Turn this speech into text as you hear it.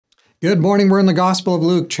Good morning. We're in the Gospel of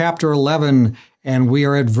Luke, chapter 11, and we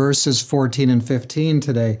are at verses 14 and 15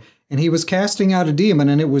 today. And he was casting out a demon,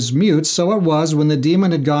 and it was mute. So it was, when the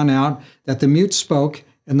demon had gone out, that the mute spoke,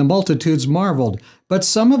 and the multitudes marveled. But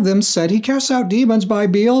some of them said, he casts out demons by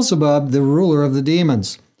Beelzebub, the ruler of the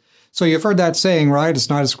demons. So you've heard that saying, right? It's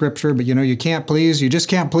not a scripture, but you just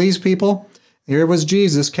can't please people. Here was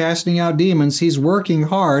Jesus casting out demons. He's working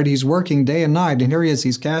hard. He's working day and night. And here he is.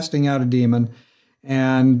 He's casting out a demon.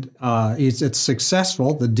 And it's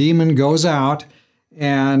successful. The demon goes out,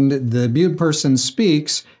 and the mute person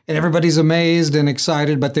speaks, and everybody's amazed and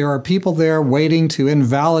excited, but there are people there waiting to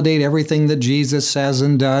invalidate everything that Jesus says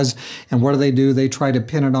and does. And what do? They try to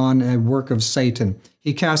pin it on a work of Satan.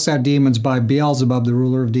 He casts out demons by Beelzebub, the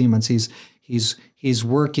ruler of demons. He's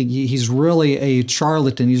working. He's really a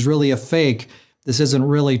charlatan. He's really a fake. This isn't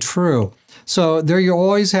really true. So there you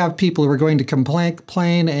always have people who are going to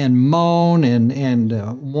complain and moan and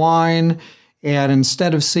whine, and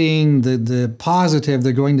instead of seeing the positive,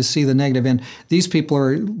 they're going to see the negative. And these people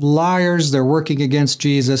are liars. They're working against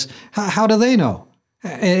Jesus. How do they know?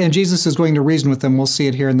 And Jesus is going to reason with them. We'll see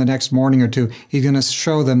it here in the next morning or two. He's going to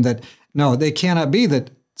show them that, no, they cannot be that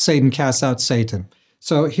Satan casts out Satan.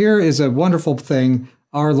 So here is a wonderful thing.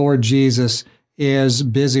 Our Lord Jesus is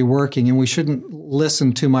busy working, and we shouldn't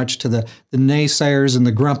listen too much to the naysayers and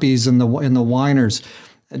the grumpies and the whiners.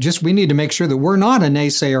 We need to make sure that we're not a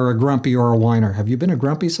naysayer, a grumpy, or a whiner. Have you been a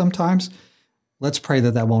grumpy sometimes? Let's pray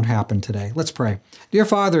that won't happen today. Let's pray. Dear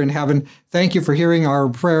Father in heaven, thank you for hearing our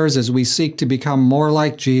prayers as we seek to become more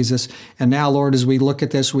like Jesus. And now, Lord, as we look at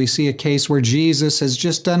this, we see a case where Jesus has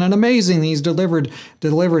just done an amazing. He's delivered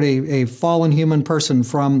a fallen human person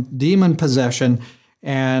from demon possession.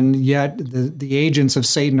 And yet the agents of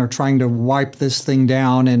Satan are trying to wipe this thing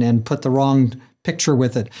down and put the wrong picture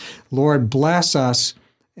with it. Lord, bless us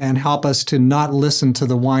and help us to not listen to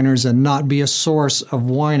the whiners and not be a source of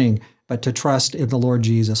whining, but to trust in the Lord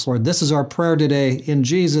Jesus. Lord, this is our prayer today. In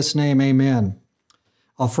Jesus' name, amen.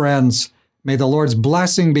 Friends, may the Lord's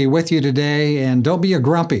blessing be with you today, and don't be a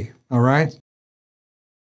grumpy, all right?